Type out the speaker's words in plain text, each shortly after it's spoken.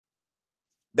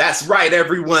That's right,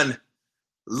 everyone.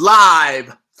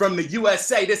 Live from the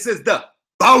USA, this is the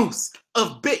boss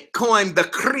of Bitcoin, the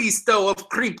Cristo of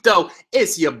crypto.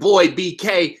 It's your boy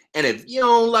BK, and if you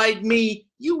don't like me,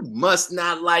 you must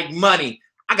not like money.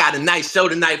 I got a nice show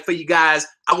tonight for you guys.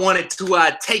 I wanted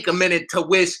to take a minute to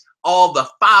wish all the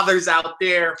fathers out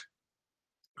there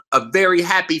a very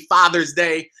happy Father's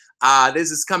Day.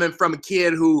 This is coming from a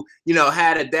kid who,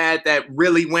 had a dad that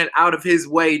really went out of his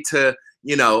way to,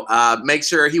 make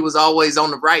sure he was always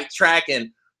on the right track.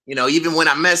 And, even when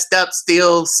I messed up,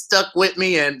 still stuck with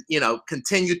me and,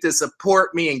 continued to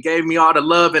support me and gave me all the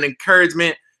love and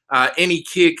encouragement any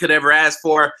kid could ever ask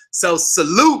for. So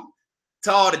salute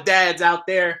to all the dads out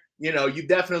there. You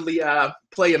definitely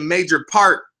play a major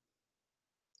part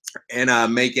in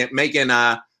making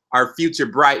our future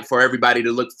bright for everybody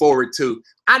to look forward to.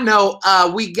 I know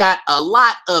we got a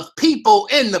lot of people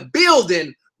in the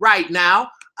building right now.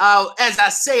 As I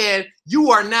said,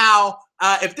 you are now,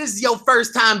 if this is your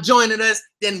first time joining us,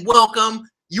 then welcome.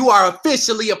 You are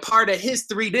officially a part of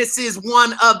history. This is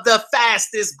one of the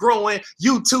fastest growing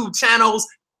YouTube channels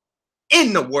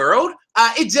in the world.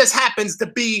 It just happens to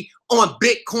be on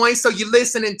Bitcoin. So you're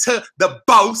listening to the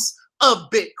boss of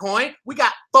Bitcoin. We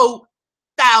got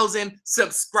 4,000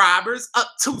 subscribers, up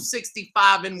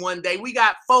 265 in one day. We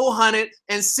got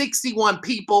 461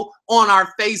 people on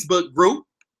our Facebook group.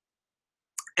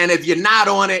 And if you're not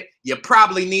on it, you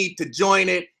probably need to join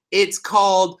it. It's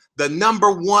called the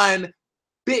 #1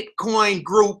 Bitcoin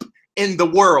group in the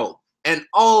world. And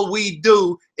all we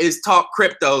do is talk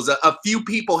cryptos. A few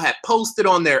people had posted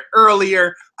on there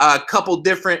earlier, a couple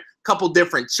different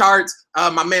charts.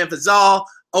 My man Fazal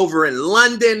over in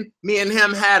London, me and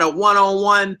him had a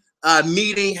one-on-one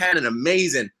meeting, had an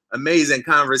amazing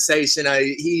conversation.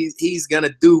 He's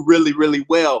gonna do really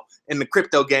well in the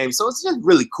crypto game. So it's just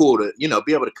really cool to,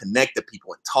 be able to connect to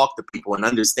people and talk to people and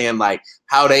understand like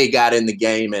how they got in the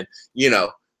game and,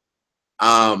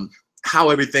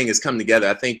 how everything has come together.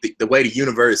 I think the way the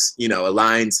universe,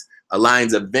 aligns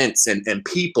events and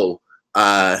people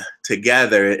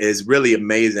together is really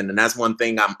amazing. And that's one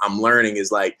thing I'm learning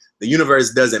is like the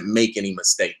universe doesn't make any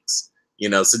mistakes,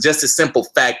 so just a simple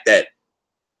fact that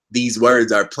these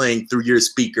words are playing through your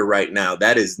speaker right now,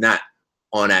 that is not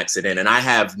on accident. And I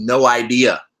have no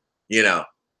idea,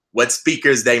 what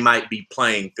speakers they might be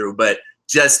playing through, but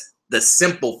just the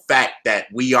simple fact that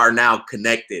we are now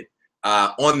connected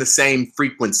on the same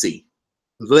frequency,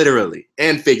 literally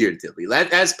and figuratively.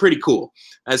 That's pretty cool.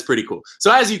 That's pretty cool.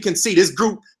 So as you can see, this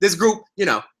group,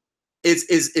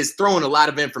 is throwing a lot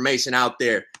of information out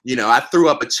there. I threw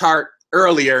up a chart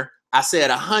earlier. I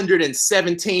said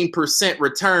 117%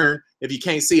 return. If you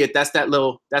can't see it, that's that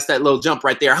little jump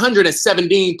right there.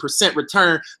 117%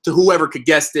 return to whoever could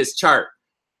guess this chart.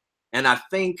 And I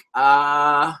think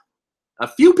a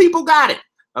few people got it.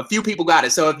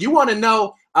 So if you want to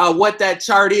know what that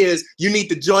chart is, you need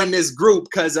to join this group,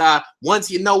 because once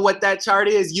you know what that chart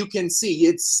is, you can see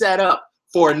it's set up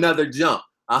for another jump.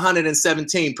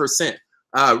 117%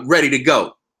 ready to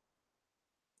go.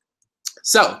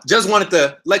 So just wanted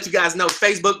to let you guys know,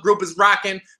 Facebook group is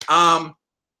rocking.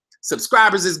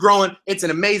 Subscribers is growing. It's an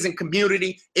amazing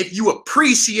community. If you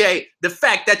appreciate the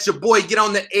fact that your boy get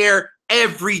on the air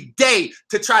every day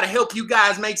to try to help you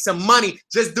guys make some money,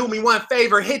 just do me one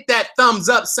favor, hit that thumbs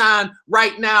up sign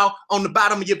right now on the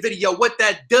bottom of your video. What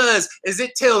that does is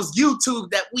it tells YouTube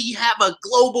that we have a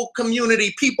global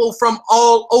community, people from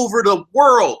all over the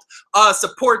world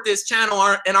support this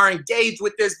channel and are engaged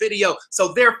with this video.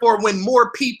 So therefore, when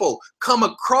more people come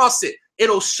across it,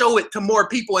 it'll show it to more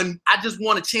people. And I just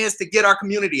want a chance to get our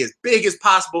community as big as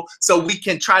possible so we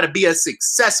can try to be as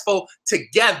successful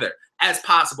together as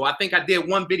possible. I think I did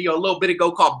one video a little bit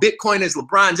ago called Bitcoin is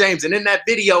LeBron James. And in that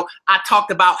video, I talked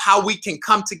about how we can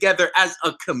come together as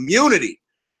a community,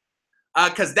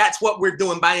 because that's what we're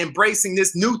doing by embracing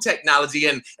this new technology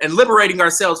and liberating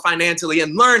ourselves financially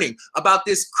and learning about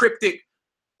this cryptic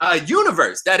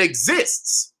universe that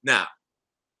exists now.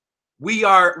 We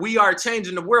are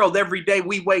changing the world every day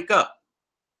we wake up.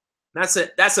 That's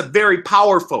a very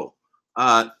powerful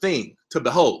thing to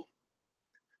behold.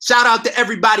 Shout out to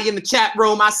everybody in the chat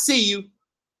room. I see you.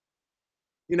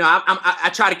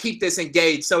 I try to keep this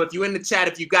engaged. So if you're in the chat,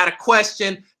 if you got a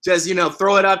question, just,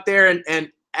 throw it up there.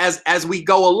 And as we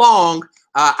go along,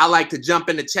 I like to jump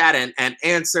in the chat and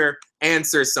answer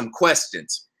some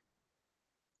questions.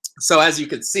 So as you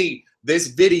can see, this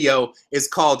video is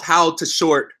called How to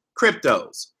Short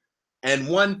Cryptos. And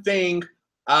one thing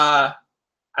I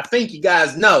think you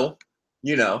guys know,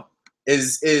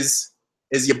 is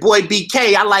your boy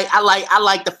BK. I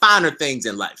like the finer things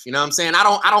in life. You know what I'm saying? I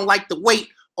don't like to wait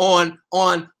on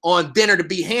dinner to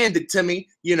be handed to me,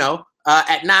 you know,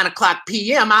 at 9 o'clock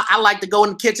p.m. I like to go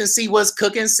in the kitchen, see what's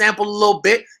cooking, sample a little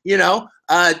bit, you know,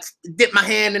 dip my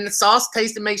hand in the sauce,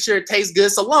 taste it, make sure it tastes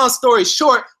good. So long story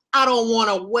short, I don't want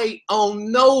to wait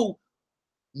on no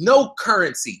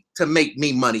currency to make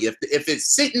me money. If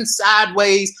it's sitting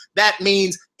sideways, that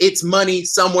means it's money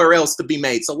somewhere else to be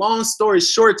made. So long story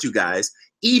short, you guys,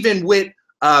 even with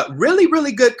really,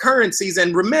 really good currencies,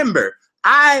 and remember,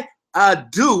 I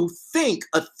do think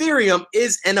Ethereum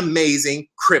is an amazing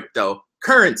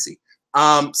cryptocurrency.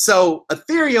 So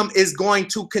Ethereum is going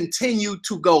to continue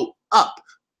to go up.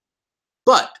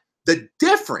 But the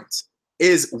difference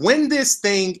is when this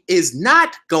thing is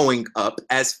not going up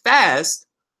as fast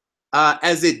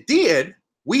as it did,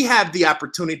 we have the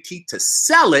opportunity to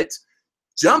sell it,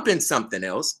 jump in something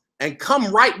else, and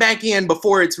come right back in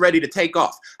before it's ready to take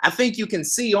off. I think you can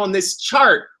see on this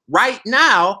chart right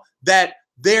now that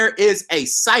there is a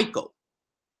cycle.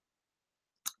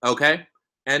 Okay.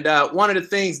 And one of the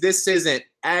things, this isn't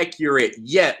accurate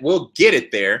yet. We'll get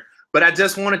it there. But I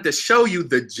just wanted to show you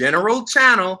the general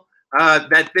channel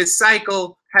that this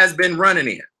cycle has been running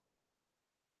in.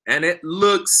 And it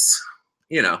looks,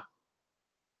 you know,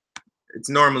 it's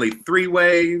normally 3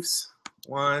 waves.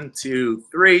 1, 2,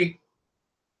 3.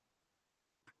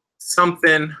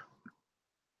 Something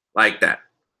like that.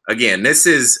 Again, this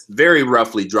is very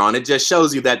roughly drawn. It just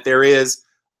shows you that there is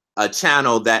a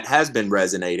channel that has been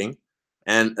resonating,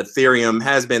 and Ethereum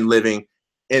has been living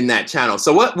in that channel.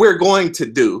 So what we're going to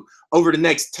do over the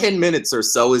next 10 minutes or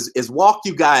so is walk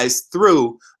you guys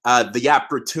through the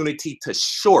opportunity to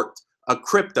short a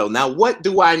crypto. Now, what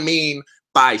do I mean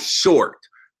by short?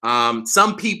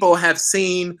 Some people have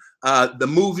seen the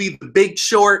movie The Big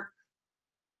Short.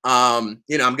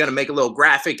 You know, I'm gonna make a little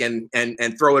graphic and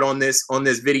throw it on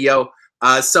this video.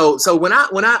 So when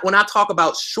I talk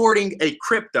about shorting a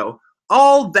crypto,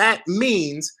 all that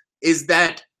means is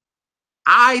that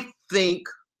I think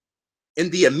in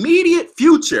the immediate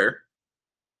future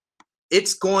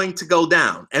it's going to go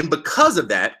down, and because of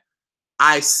that,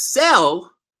 I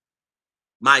sell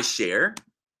my share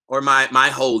or my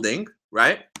holding,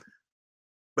 right?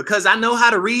 Because I know how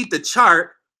to read the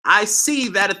chart. I see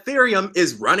that Ethereum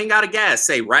is running out of gas,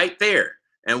 say right there.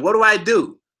 And what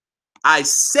do? I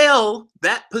sell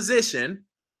that position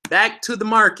back to the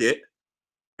market.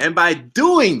 And by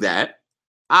doing that,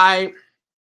 I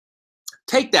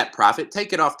take that profit,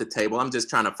 take it off the table. I'm just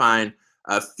trying to find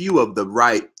a few of the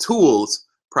right tools.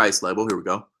 Price level, here we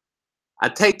go. I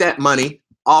take that money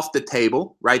off the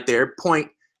table right there,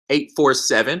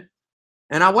 0.847,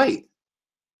 and I wait.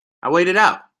 I wait it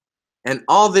out. And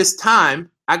all this time,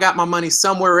 I got my money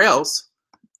somewhere else.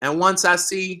 And once I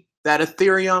see that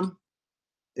Ethereum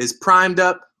is primed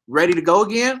up, ready to go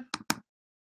again,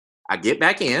 I get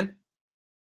back in,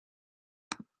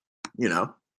 you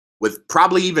know, with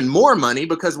probably even more money,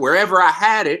 because wherever I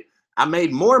had it, I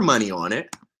made more money on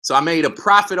it. So I made a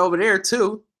profit over there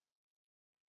too.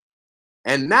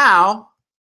 And now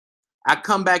I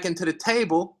come back into the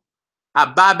table, I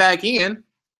buy back in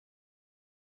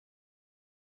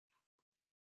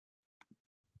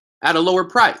at a lower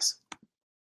price.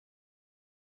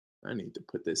 I need to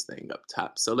put this thing up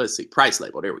top. So let's see, price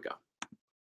label, there we go.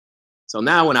 So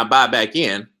now when I buy back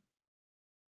in,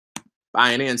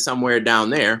 buying in somewhere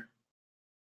down there,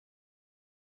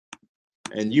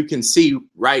 and you can see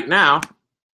right now,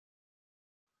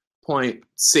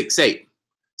 0.68.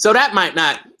 So that might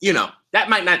not, you know, that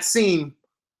might not seem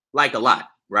like a lot,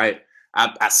 right?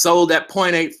 I sold at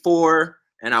 0.84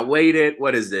 and I waited,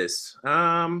 what is this?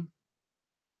 I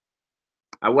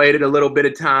waited a little bit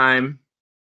of time,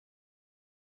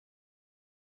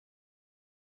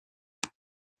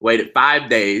 waited 5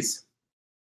 days,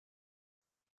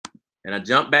 and I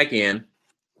jumped back in,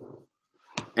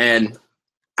 and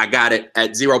I got it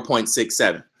at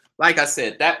 0.67. Like I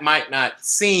said, that might not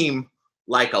seem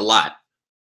like a lot.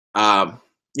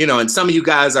 You know, and some of you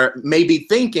guys are maybe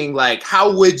thinking like,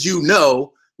 how would you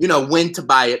know, when to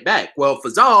buy it back? Well,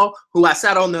 Fazal, who I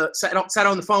sat on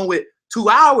the phone with 2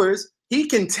 hours, he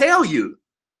can tell you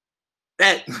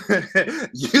that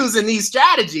using these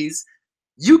strategies,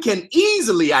 you can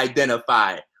easily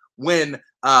identify when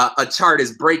a chart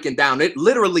is breaking down. It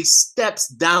literally steps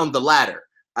down the ladder.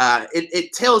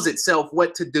 It tells itself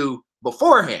what to do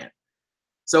beforehand.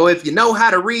 So if you know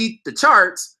how to read the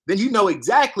charts, then you know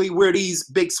exactly where these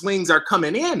big swings are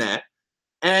coming in at,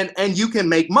 and you can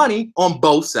make money on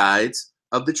both sides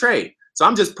of the trade. So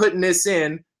I'm just putting this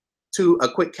in to a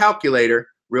quick calculator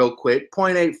real quick.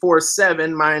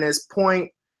 0.847 minus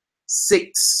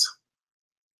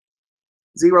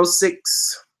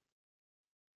 0.606.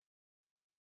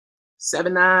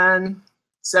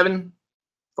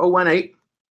 797,418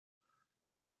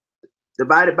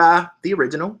 divided by the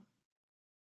original.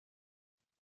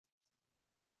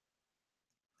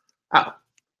 Oh,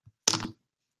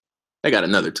 they got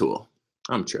another tool.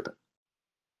 I'm tripping.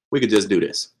 We could just do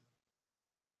this.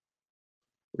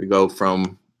 We go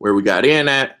from where we got in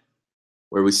at,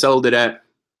 where we sold it at,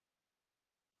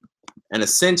 and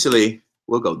essentially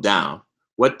we'll go down.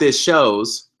 What this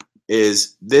shows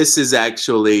is this is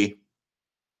actually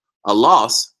a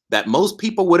loss that most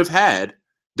people would have had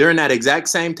during that exact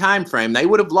same time frame. They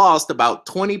would have lost about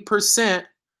 20%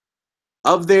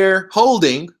 of their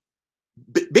holding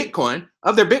Bitcoin,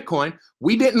 of their Bitcoin.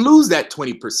 We didn't lose that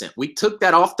 20%. We took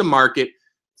that off the market,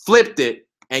 flipped it,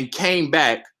 and came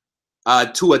back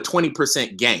to a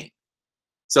 20% gain.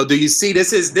 So do you see,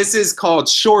 this is called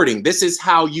shorting. This is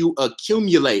how you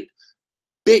accumulate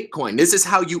Bitcoin. This is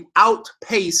how you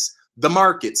outpace the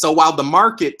market. So while the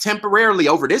market temporarily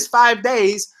over this 5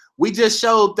 days, we just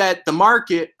showed that the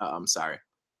market,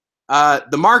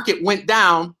 the market went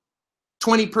down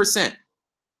 20%.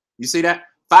 You see that?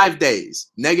 5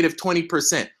 days, negative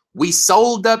 20%. We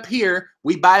sold up here,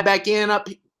 we buy back in up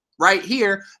right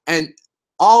here, and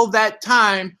all that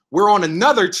time we're on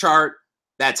another chart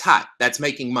that's hot, that's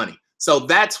making money. So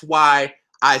that's why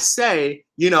I say,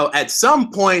 you know, at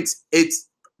some points it's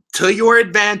to your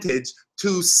advantage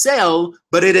to sell,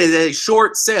 but it is a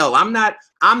short sale. I'm not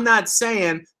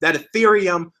saying that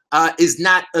Ethereum is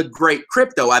not a great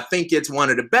crypto. I think it's one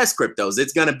of the best cryptos.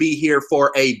 It's going to be here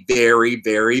for a very,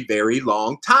 very, very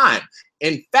long time.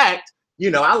 In fact, you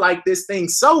know, I like this thing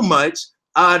so much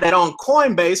that on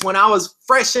Coinbase, when I was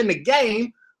fresh in the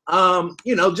game,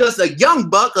 you know, just a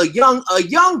young buck, a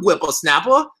young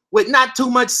whippersnapper with not too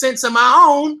much sense of my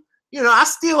own, you know, I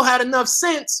still had enough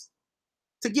sense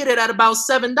to get it at about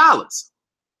 $7.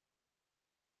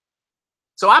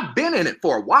 So I've been in it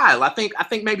for a while. I think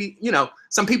maybe, you know,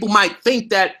 some people might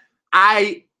think that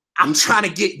I'm trying to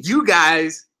get you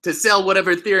guys to sell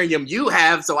whatever Ethereum you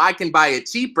have so I can buy it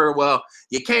cheaper. Well,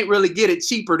 you can't really get it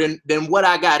cheaper than what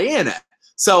I got in at.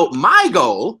 So my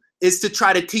goal is to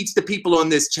try to teach the people on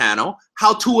this channel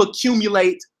how to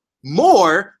accumulate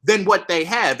more than what they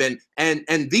have. And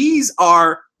these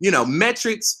are, you know,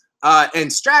 metrics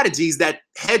and strategies that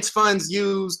hedge funds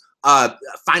use,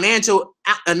 financial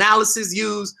analysis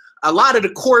use. A lot of the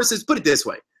courses, put it this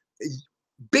way,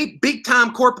 big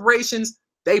time corporations,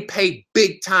 they pay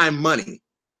big time money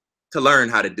to learn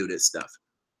how to do this stuff.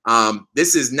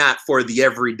 This is not for the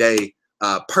everyday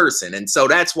person. And so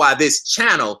that's why this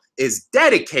channel is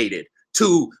dedicated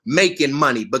to making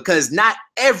money, because not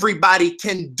everybody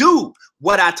can do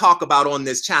what I talk about on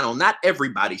this channel. Not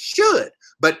everybody should,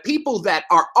 but people that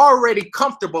are already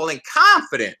comfortable and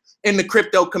confident in the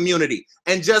crypto community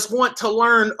and just want to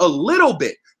learn a little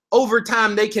bit, over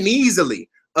time they can easily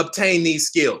obtain these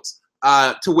skills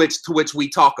to which we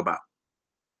talk about.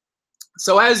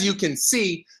 So as you can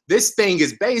see, this thing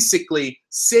is basically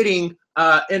sitting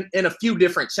in a few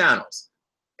different channels,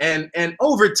 and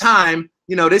over time,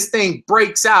 you know, this thing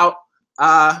breaks out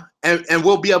and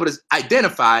we'll be able to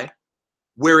identify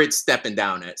where it's stepping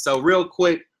down at. So real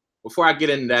quick, before I get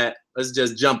into that, let's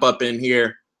just jump up in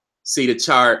here, see the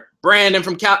chart. Brandon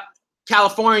from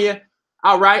California.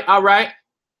 All right.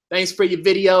 Thanks for your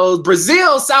videos.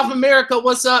 Brazil, South America,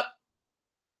 what's up?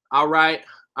 All right.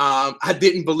 I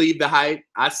didn't believe the hype.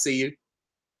 I see you.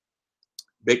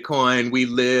 Bitcoin, we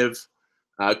live.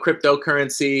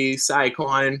 Cryptocurrency,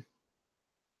 Scicoin.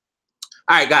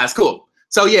 All right, guys, cool.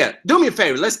 So yeah, do me a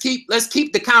favor. Let's keep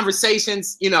the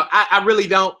conversations. You know, I really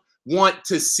don't want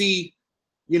to see,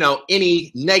 you know,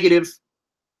 any negative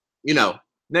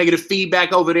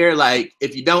feedback over there. Like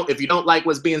if you don't like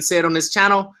what's being said on this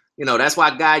channel, you know, that's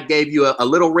why God gave you a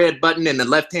little red button in the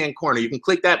left-hand corner. You can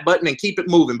click that button and keep it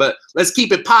moving, but let's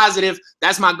keep it positive.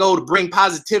 That's my goal, to bring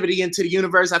positivity into the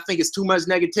universe. I think it's too much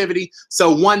negativity.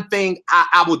 So one thing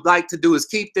I would like to do is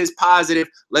keep this positive.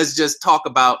 Let's just talk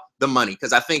about the money,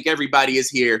 because I think everybody is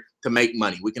here to make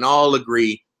money. We can all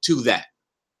agree to that.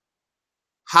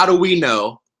 How do we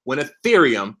know when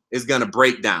Ethereum is going to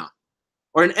break down?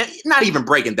 Or not even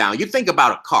breaking down. You think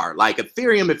about a car, like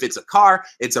Ethereum, if it's a car,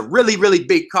 it's a really, really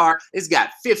big car. It's got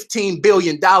 $15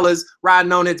 billion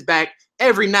riding on its back.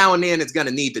 Every now and then it's going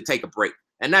to need to take a break.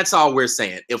 And that's all we're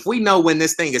saying. If we know when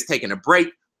this thing is taking a break,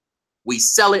 we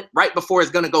sell it right before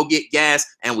it's going to go get gas,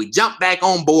 and we jump back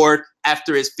on board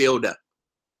after it's filled up.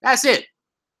 That's it.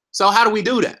 So how do we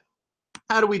do that?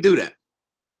 How do we do that?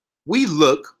 We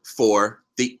look for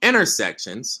the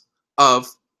intersections of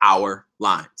our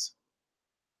lines.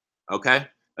 Okay,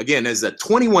 again, there's a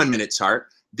 21-minute chart.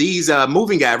 These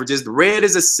moving averages, the red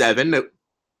is a 7,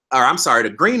 or I'm sorry, the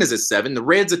green is a 7, the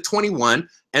red's a 21,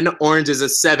 and the orange is a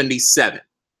 77.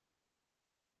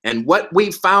 And what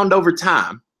we found over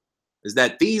time is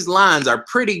that these lines are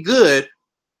pretty good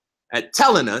at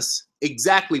telling us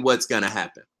exactly what's going to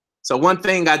happen. So one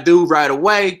thing I do right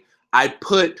away, I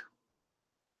put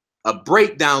a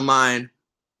breakdown line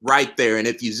right there. And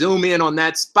if you zoom in on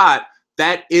that spot,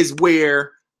 that is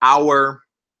where our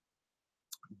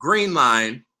green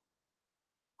line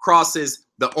crosses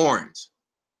the orange.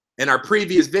 In our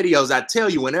previous videos, I tell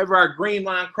you, whenever our green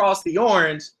line crosses the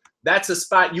orange, that's a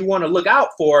spot you want to look out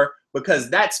for, because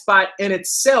that spot in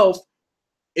itself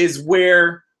is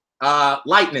where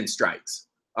lightning strikes.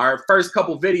 Our first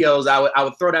couple videos, I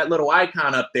would throw that little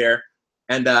icon up there,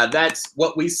 and that's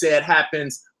what we said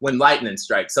happens when lightning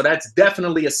strikes. So that's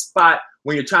definitely a spot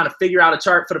when you're trying to figure out a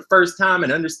chart for the first time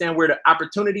and understand where the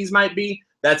opportunities might be.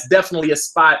 That's definitely a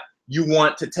spot you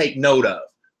want to take note of.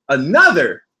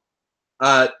 Another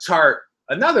chart,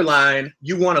 another line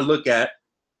you want to look at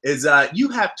is you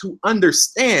have to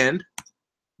understand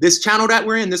this channel that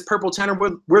we're in, this purple channel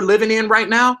we're living in right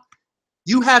now.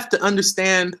 You have to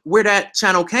understand where that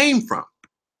channel came from.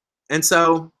 And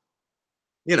so,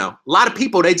 you know, a lot of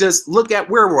people, they just look at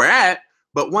where we're at,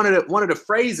 but one of the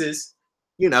phrases,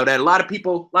 you know, that a lot of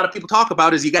people talk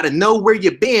about is you got to know where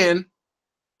you've been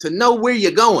to know where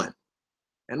you're going.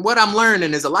 And what I'm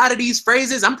learning is a lot of these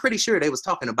phrases, I'm pretty sure they was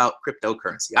talking about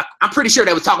cryptocurrency. I'm pretty sure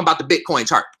they was talking about the Bitcoin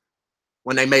chart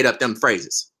when they made up them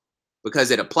phrases,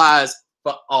 because it applies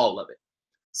for all of it.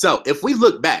 So if we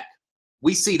look back,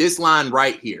 we see this line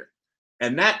right here.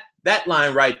 And that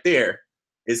line right there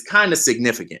is kind of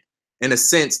significant in a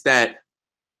sense that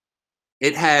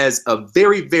it has a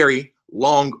very, very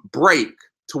long break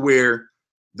to where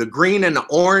the green and the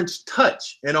orange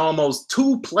touch in almost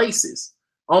 2 places,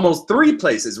 almost 3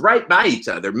 places right by each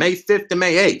other, May 5th to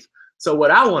May 8th. So what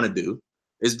I want to do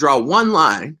is draw one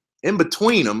line in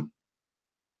between them,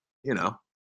 you know,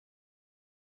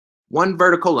 one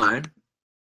vertical line,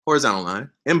 horizontal line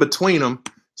in between them,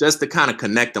 just to kind of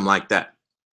connect them like that.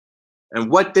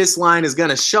 And what this line is going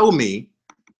to show me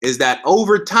is that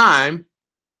over time,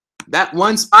 that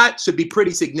one spot should be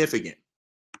pretty significant,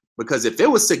 because if it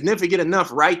was significant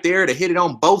enough right there to hit it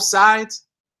on both sides,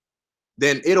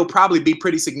 then it'll probably be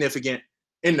pretty significant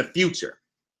in the future.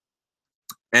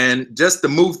 And just to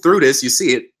move through this, you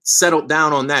see it settled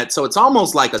down on that. So it's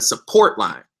almost like a support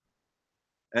line.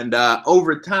 And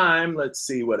over time, let's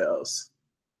see what else.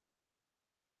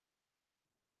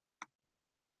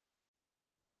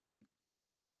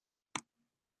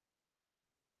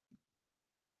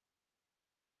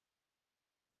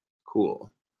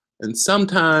 Cool. And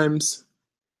sometimes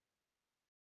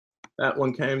that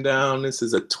one came down. This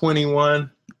is a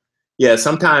 21. Yeah,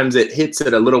 sometimes it hits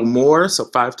it a little more. So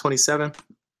 527.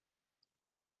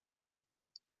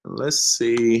 Let's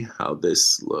see how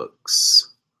this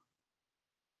looks.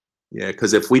 Yeah,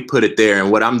 because if we put it there,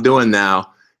 and what I'm doing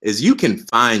now is you can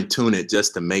fine tune it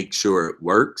just to make sure it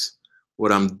works.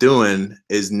 What I'm doing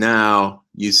is now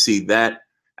you see that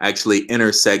actually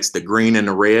intersects the green and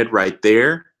the red right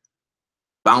there,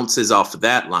 bounces off of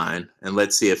that line, and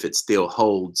let's see if it still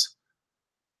holds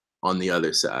on the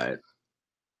other side.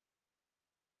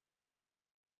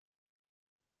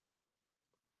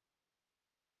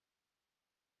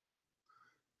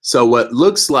 So what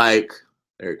looks like,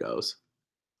 there it goes.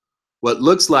 What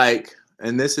looks like,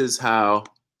 and this is how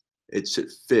it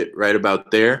should fit right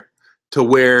about there, to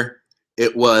where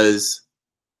it was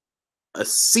a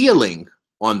ceiling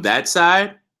on that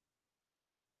side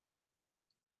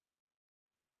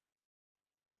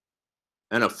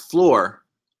and a floor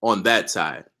on that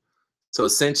side. So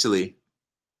essentially,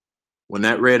 when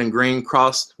that red and green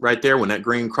crossed right there, when that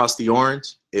green crossed the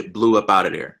orange, it blew up out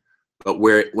of there. But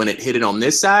when it hit it on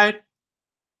this side,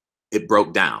 it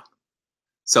broke down.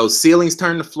 So ceilings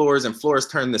turn to floors and floors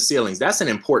turn to ceilings. That's an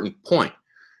important point.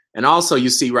 And also you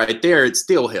see right there, it's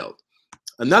still held.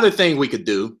 Another thing we could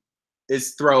do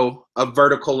is throw a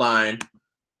vertical line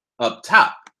up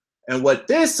top. And what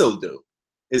this will do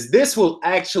is this will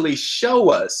actually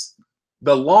show us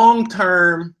the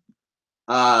long-term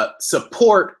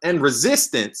support and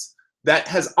resistance that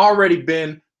has already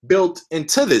been built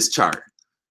into this chart.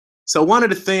 So one of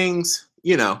the things,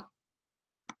 you know,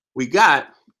 we got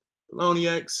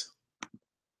Poloniex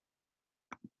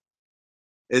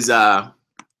is up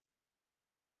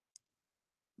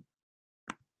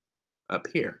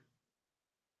here.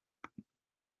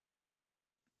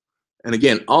 And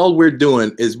again, all we're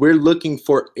doing is we're looking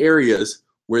for areas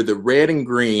where the red and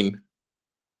green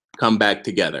come back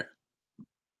together.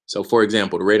 So for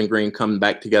example, the red and green come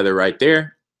back together right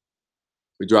there.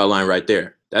 We draw a line right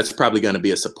there. That's probably going to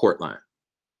be a support line.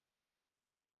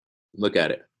 Look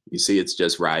at it. You see it's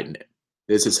just riding it.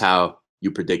 This is how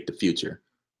you predict the future.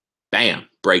 Bam,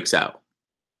 breaks out.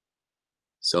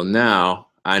 So now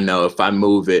I know if I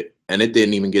move it, and it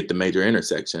didn't even get the major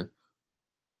intersection.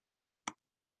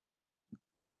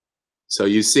 So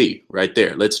you see right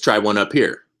there. Let's try one up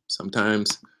here.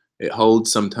 Sometimes it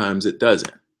holds, sometimes it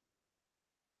doesn't.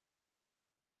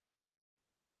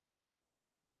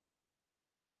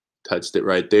 Touched it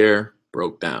right there,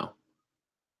 broke down.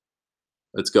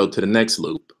 Let's go to the next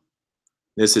loop.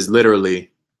 This is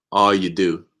literally all you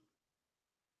do.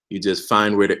 You just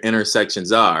find where the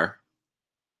intersections are.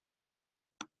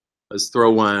 Let's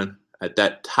throw one at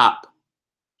that top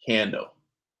candle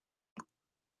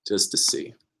just to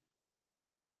see.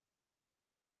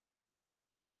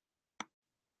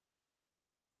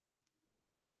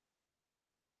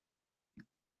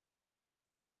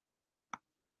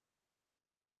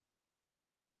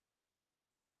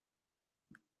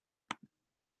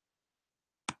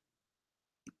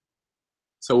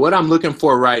 So what I'm looking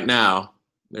for right now,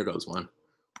 there goes one.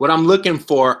 What I'm looking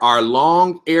for are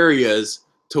long areas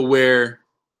to where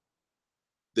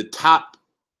the top,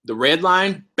 the red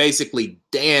line basically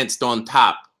danced on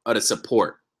top of the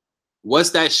support.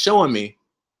 What's that showing me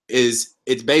is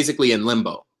it's basically in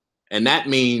limbo. And that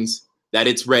means that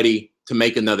it's ready to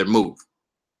make another move.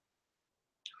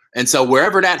 And so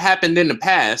wherever that happened in the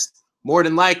past, more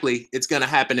than likely, it's going to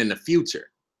happen in the future.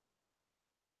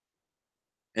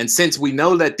 And since we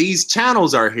know that these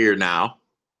channels are here now,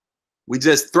 we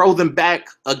just throw them back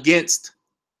against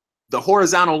the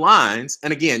horizontal lines.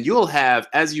 And again, you'll have,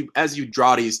 as you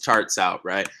draw these charts out,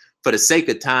 right? For the sake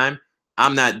of time,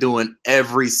 I'm not doing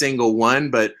every single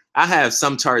one, but I have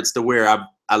some charts to where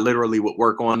I literally would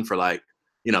work on for like,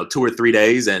 2 or 3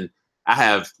 days. And I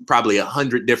have probably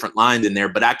 100 different lines in there,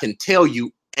 but I can tell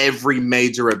you every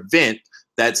major event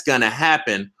that's going to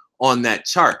happen on that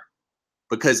chart,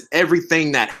 because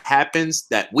everything that happens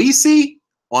that we see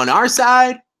on our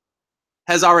side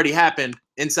has already happened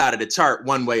inside of the chart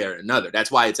one way or another.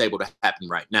 That's why it's able to happen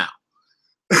right now.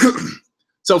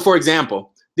 So for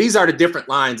example, these are the different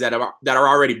lines that are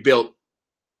already built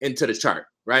into the chart,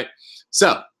 right?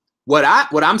 So what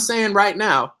I'm saying right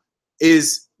now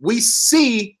is we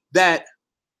see that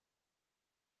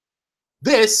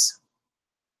this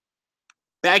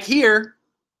back here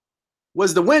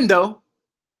was the window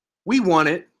we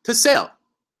wanted to sell.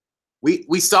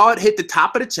 We saw it hit the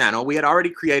top of the channel. We had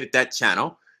already created that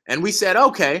channel. And we said,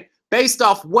 okay, based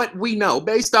off what we know,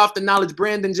 based off the knowledge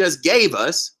Brandon just gave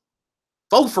us,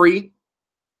 for free,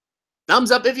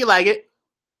 thumbs up if you like it,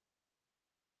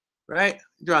 right?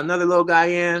 Draw another little guy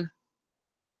in.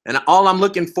 And all I'm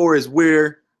looking for is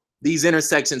where these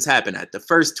intersections happen at, the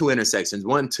first 2 intersections,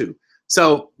 1, 2.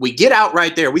 So we get out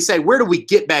right there. We say, where do we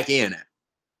get back in at?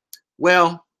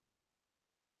 Well,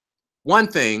 one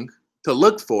thing to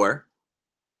look for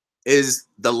is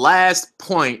the last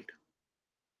point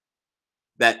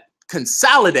that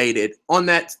consolidated on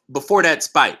that before that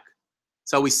spike.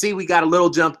 So we see we got a little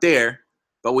jump there,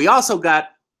 but we also got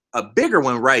a bigger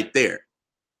one right there.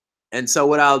 And so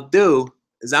what I'll do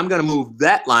is I'm going to move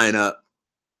that line up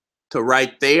to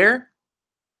right there.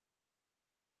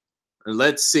 And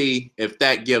let's see if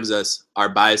that gives us our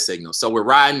buy signal. So we're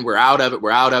riding, we're out of it, we're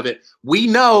out of it. We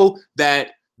know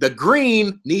that the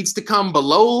green needs to come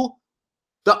below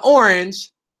the orange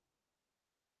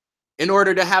in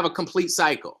order to have a complete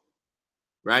cycle,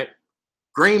 right?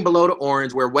 Green below the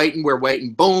orange, we're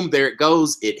waiting, boom, there it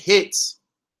goes, it hits,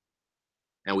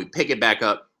 and we pick it back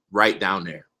up right down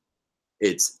there.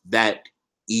 It's that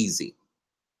easy.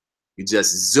 You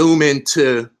just zoom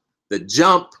into the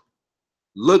jump,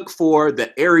 look for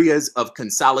the areas of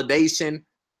consolidation,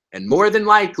 and more than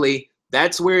likely,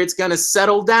 that's where it's going to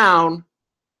settle down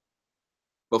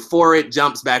before it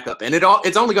jumps back up. And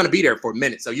it's only going to be there for a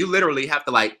minute. So you literally have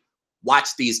to like watch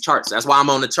these charts. That's why I'm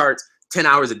on the charts 10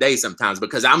 hours a day sometimes,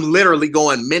 because I'm literally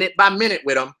going minute by minute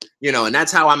with them, and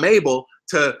that's how I'm able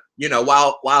to,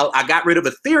 while I got rid of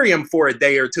Ethereum for a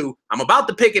day or two, I'm about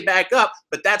to pick it back up,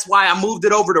 but that's why I moved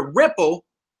it over to Ripple.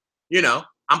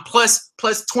 I'm plus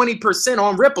 20%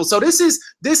 on Ripple. So this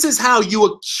is how you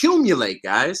accumulate,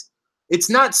 guys. It's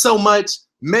not so much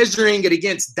measuring it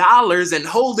against dollars and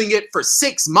holding it for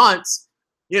 6 months,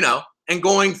 and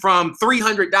going from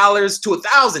 $300 to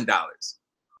 $1,000,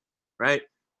 right?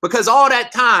 Because all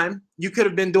that time you could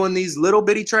have been doing these little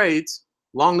bitty trades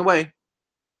along the way.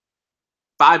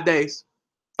 5 days,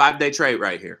 5-day trade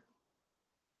right here.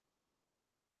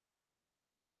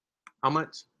 How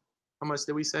much? How much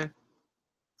did we say?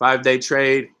 5-day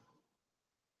trade,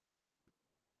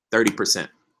 30%.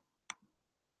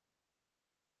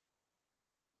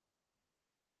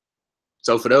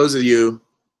 So for those of you,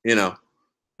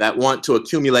 that want to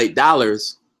accumulate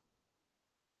dollars,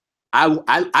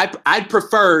 I'd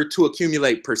prefer to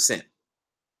accumulate percent,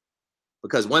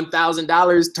 because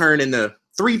 $1,000 turn into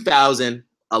 3,000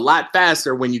 a lot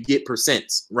faster when you get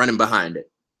percents running behind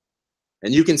it.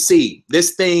 And you can see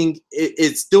this thing,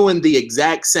 it's doing the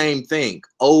exact same thing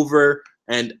over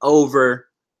and over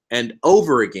and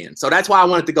over again. So that's why I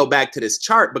wanted to go back to this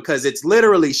chart, because it's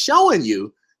literally showing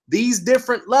you these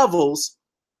different levels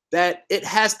that it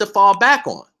has to fall back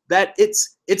on, that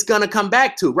it's going to come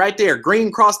back to right there.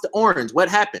 Green crossed the orange. What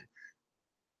happened?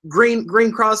 Green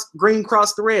crossed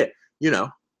the red,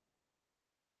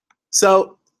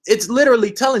 So it's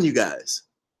literally telling you guys,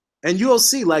 and you'll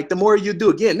see, like, the more you do,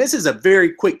 again, this is a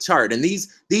very quick chart, and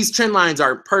these trend lines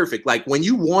are perfect. Like, when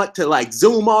you want to like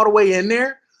zoom all the way in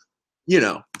there,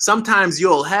 sometimes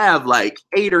you'll have like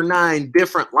 8 or 9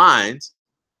 different lines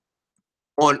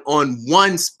on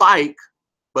one spike,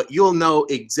 but you'll know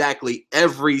exactly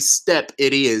every step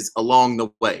it is along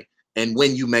the way and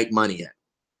when you make money at.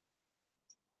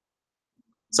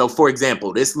 So for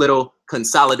example, this little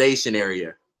consolidation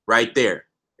area right there,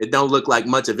 it don't look like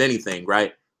much of anything,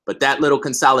 right? But that little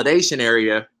consolidation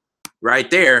area right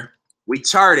there, we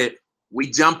chart it, we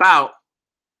jump out,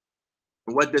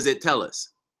 and what does it tell us?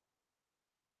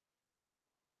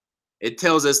 It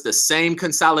tells us the same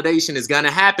consolidation is going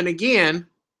to happen again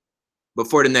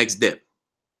before the next dip.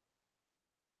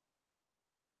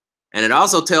 And it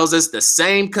also tells us the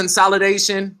same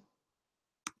consolidation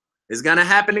is going to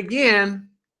happen again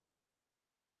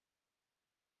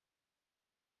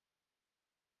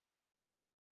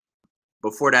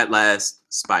before that last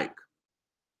spike.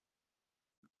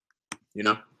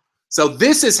 So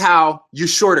this is how you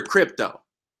short a crypto.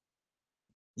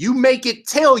 You make it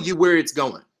tell you where it's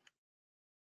going.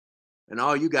 And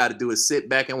all you got to do is sit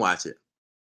back and watch it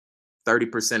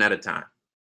 30% at a time.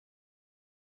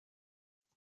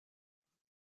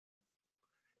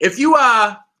 If you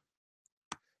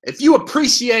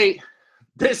appreciate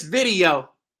this video,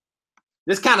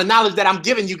 this kind of knowledge that I'm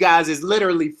giving you guys is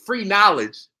literally free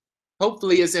knowledge.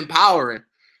 Hopefully it's empowering.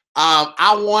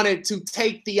 I wanted to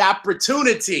take the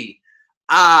opportunity.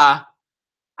 I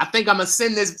think I'm gonna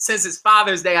send this, since it's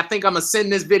Father's Day, I think I'm gonna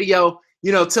send this video,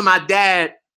 to my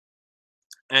dad.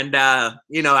 And I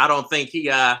don't think he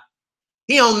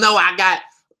don't know I got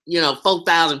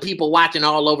 4,000 people watching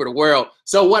all over the world.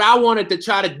 So what I wanted to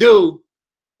try to do,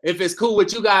 if it's cool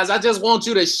with you guys, I just want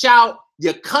you to shout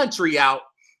your country out.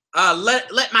 Let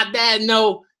my dad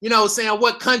know, saying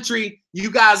what country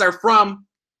you guys are from,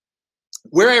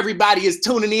 where everybody is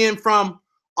tuning in from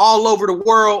all over the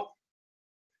world.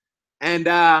 And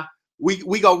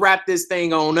we go wrap this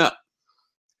thing on up.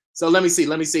 So let me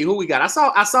see who we got. I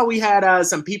saw we had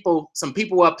some people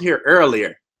up here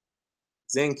earlier.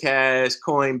 Zencash,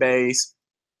 Coinbase,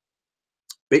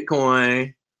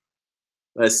 Bitcoin.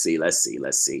 Let's see.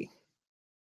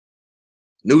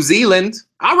 New Zealand.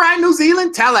 All right, New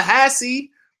Zealand,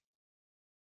 Tallahassee.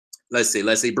 Let's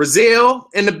see. Brazil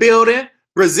in the building.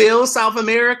 Brazil, South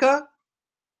America.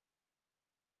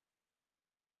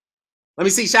 Let me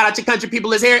see. Shout out your country people.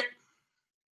 Let's hear it.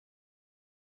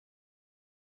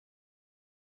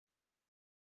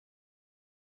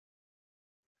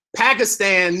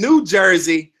 Pakistan, New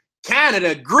Jersey,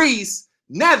 Canada, Greece,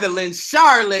 Netherlands,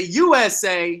 Charlotte,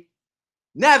 USA,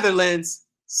 Netherlands,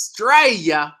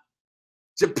 Australia,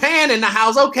 Japan in the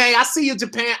house. Okay, I see you,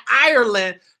 Japan,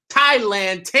 Ireland,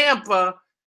 Thailand, Tampa,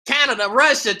 Canada,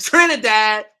 Russia,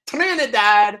 Trinidad.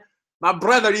 My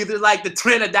brother used to like the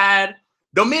Trinidad,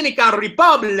 Dominican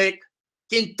Republic,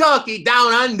 Kentucky,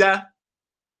 down under.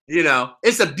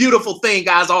 It's a beautiful thing,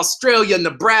 guys. Australia,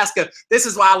 Nebraska. This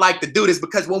is why I like to do this,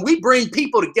 because when we bring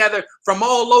people together from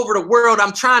all over the world,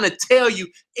 I'm trying to tell you,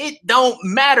 it don't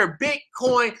matter.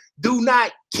 Bitcoin do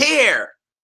not care.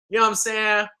 You know what I'm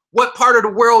saying? What part of the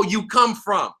world you come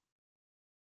from.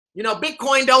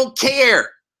 Bitcoin don't care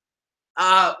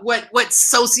what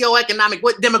socioeconomic,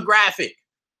 what demographic,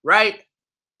 right?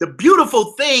 The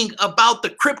beautiful thing about the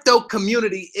crypto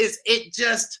community is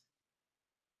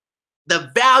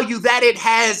the value that it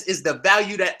has is the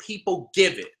value that people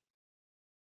give it.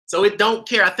 So it don't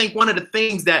care. I think one of the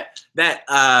things that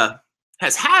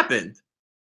has happened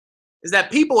is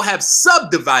that people have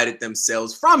subdivided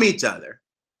themselves from each other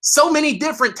so many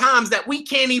different times that we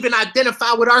can't even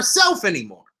identify with ourselves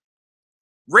anymore.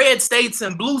 Red states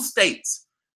and blue states,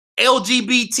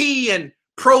 LGBT and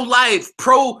pro-life,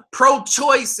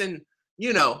 pro-choice, and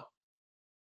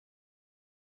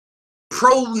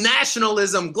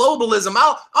pro-nationalism, globalism,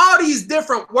 all these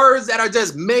different words that are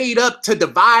just made up to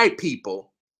divide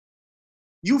people,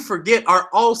 you forget are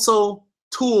also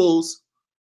tools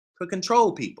could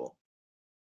control people.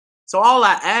 So all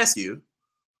I ask you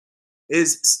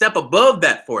is step above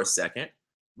that for a second.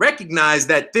 Recognize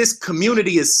that this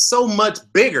community is so much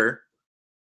bigger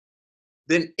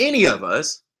than any of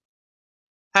us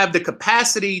have the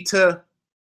capacity to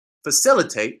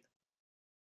facilitate.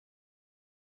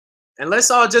 And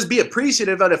let's all just be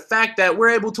appreciative of the fact that we're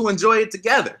able to enjoy it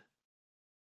together.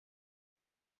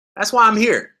 That's why I'm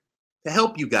here, to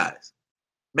help you guys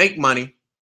make money,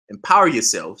 empower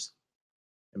yourselves,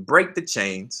 and break the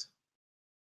chains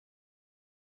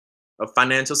of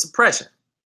financial suppression.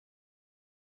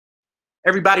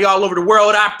 Everybody all over the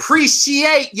world, I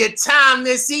appreciate your time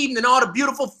this evening. All the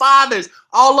beautiful fathers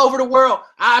all over the world,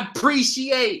 I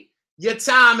appreciate your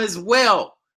time as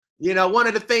well. You know, one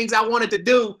of the things I wanted to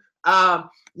do,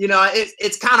 you know,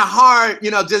 it's kind of hard, you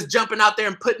know, just jumping out there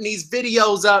and putting these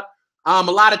videos up. A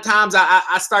lot of times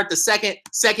I start to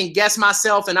second guess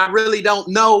myself, and I really don't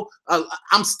know.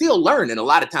 I'm still learning a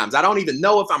lot of times. I don't even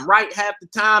know if I'm right half the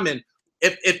time, and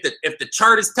if the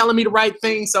chart is telling me the right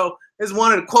thing. So it's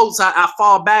one of the quotes I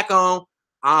fall back on.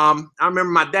 I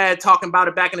remember my dad talking about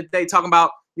it back in the day, talking about,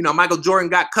 you know, Michael Jordan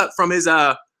got cut from his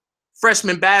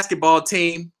freshman basketball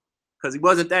team because he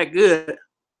wasn't that good.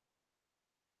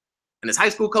 And his high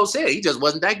school coach said he just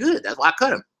wasn't that good. That's why I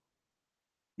cut him.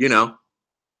 You know,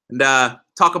 and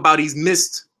talk about he's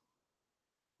missed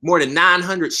more than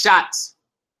 900 shots,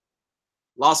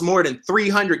 lost more than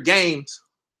 300 games.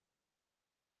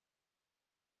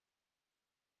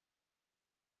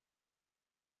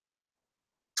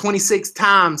 "26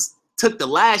 times took the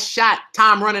last shot,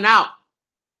 time running out,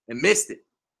 and missed it.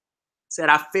 Said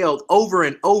I failed over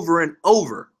and over and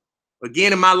over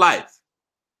again in my life.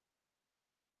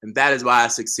 And that is why I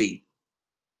succeed."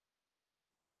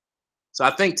 So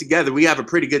I think together we have a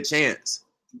pretty good chance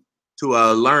to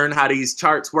learn how these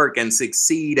charts work and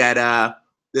succeed at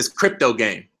this crypto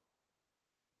game.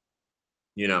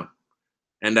 You know,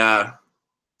 and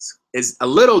it's a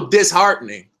little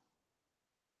disheartening.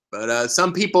 But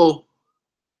some people,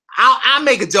 I'll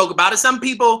make a joke about it. Some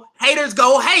people, haters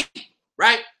go hate,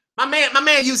 right? My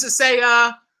man used to say,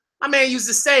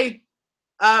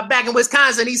 back in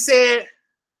Wisconsin, he said,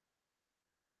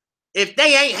 if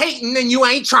they ain't hating, then you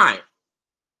ain't trying,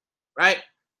 right?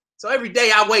 So every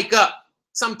day I wake up,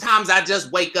 sometimes I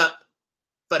just wake up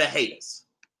for the haters.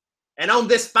 And on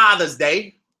this Father's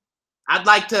Day, I'd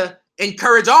like to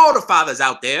encourage all the fathers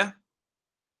out there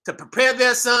to prepare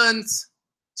their sons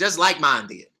just like mine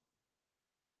did.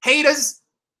 Haters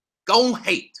gon'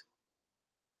 hate.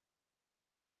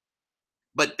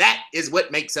 But that is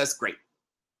what makes us great.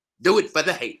 Do it for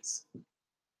the haters.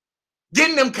 Get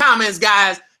in them comments,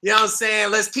 guys. You know what I'm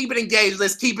saying? Let's keep it engaged.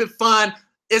 Let's keep it fun.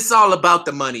 It's all about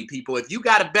the money, people. If you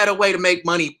got a better way to make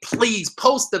money, please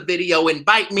post the video,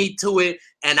 invite me to it,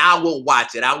 and I will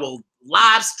watch it. I will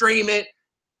live stream it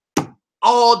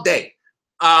all day.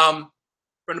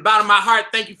 From the bottom of my heart,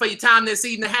 thank you for your time this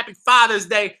evening. Happy Father's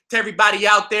Day to everybody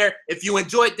out there. If you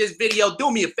enjoyed this video, do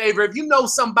me a favor. If you know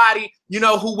somebody, you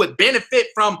know, who would benefit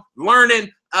from learning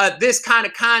this kind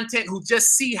of content, who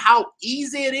just see how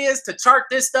easy it is to chart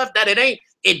this stuff, that it ain't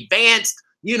advanced,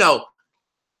 you know,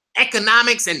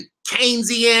 economics and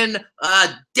Keynesian,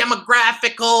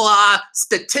 demographical,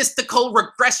 statistical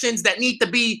regressions that need to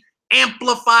be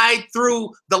amplified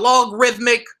through the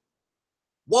logarithmic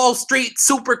Wall Street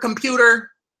supercomputer.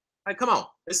 Like, come on,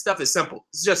 this stuff is simple.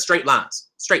 It's just straight lines,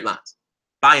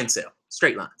 buy and sell,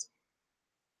 straight lines.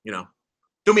 You know,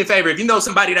 do me a favor. If you know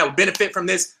somebody that would benefit from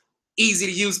this easy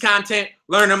to use content,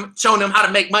 learn them, showing them how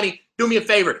to make money, do me a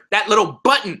favor. That little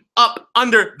button up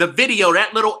under the video,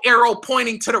 that little arrow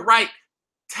pointing to the right,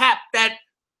 tap that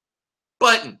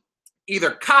button.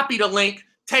 Either copy the link,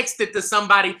 text it to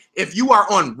somebody. If you are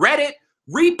on Reddit,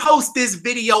 repost this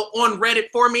video on Reddit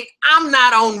for me. I'm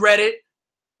not on Reddit,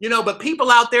 you know, but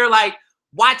people out there like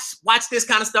watch this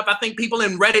kind of stuff. I think people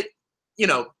in Reddit, you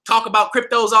know, talk about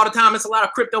cryptos all the time. It's a lot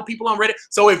of crypto people on Reddit.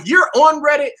 So if you're on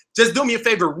Reddit, just do me a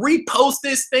favor, repost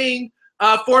this thing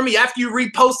for me. After you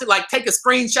repost it, like take a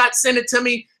screenshot, send it to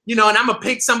me, you know, and I'm gonna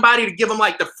pick somebody to give them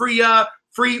like the free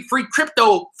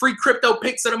crypto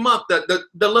picks of the month.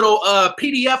 The little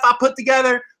PDF I put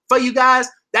together for you guys.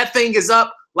 That thing is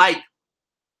up like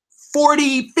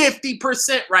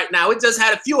 40–50% right now. It just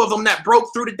had a few of them that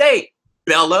broke through today.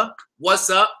 Bella, what's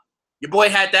up? Your boy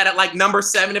had that at like number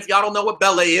 7. If y'all don't know what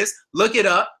Bella is, look it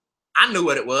up. I knew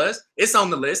what it was. It's on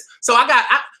the list. So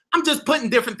I'm just putting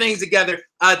different things together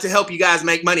to help you guys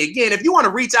make money. Again, if you want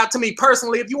to reach out to me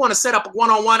personally, if you want to set up a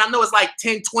one-on-one, I know it's like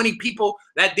 10, 20 people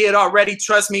that did already.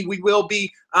 Trust me, we will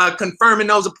be confirming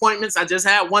those appointments. I just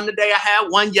had one today. I had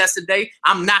one yesterday.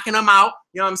 I'm knocking them out.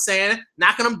 You know what I'm saying?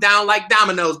 Knocking them down like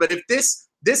dominoes. But if this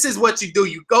is what you do.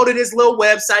 You go to this little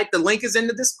website. The link is in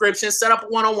the description. Set up a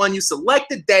one-on-one. You select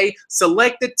the day,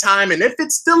 select the time, and if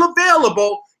it's still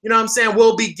available, you know what I'm saying,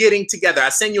 we'll be getting together. I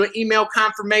send you an email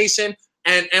confirmation,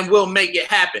 and we'll make it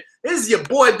happen. This is your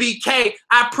boy BK.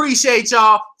 I appreciate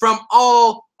y'all from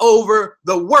all over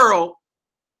the world.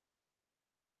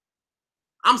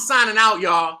 I'm signing out,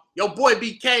 y'all. Your boy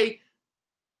BK,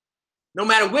 no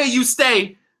matter where you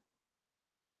stay,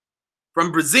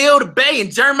 from Brazil to Bay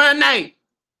and Germany.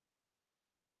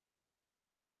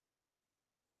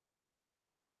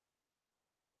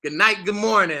 Good night, good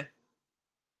morning,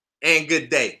 and good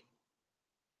day.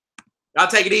 Y'all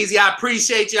take it easy. I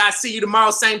appreciate you. I see you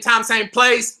tomorrow, same time, same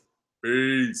place.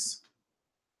 Peace.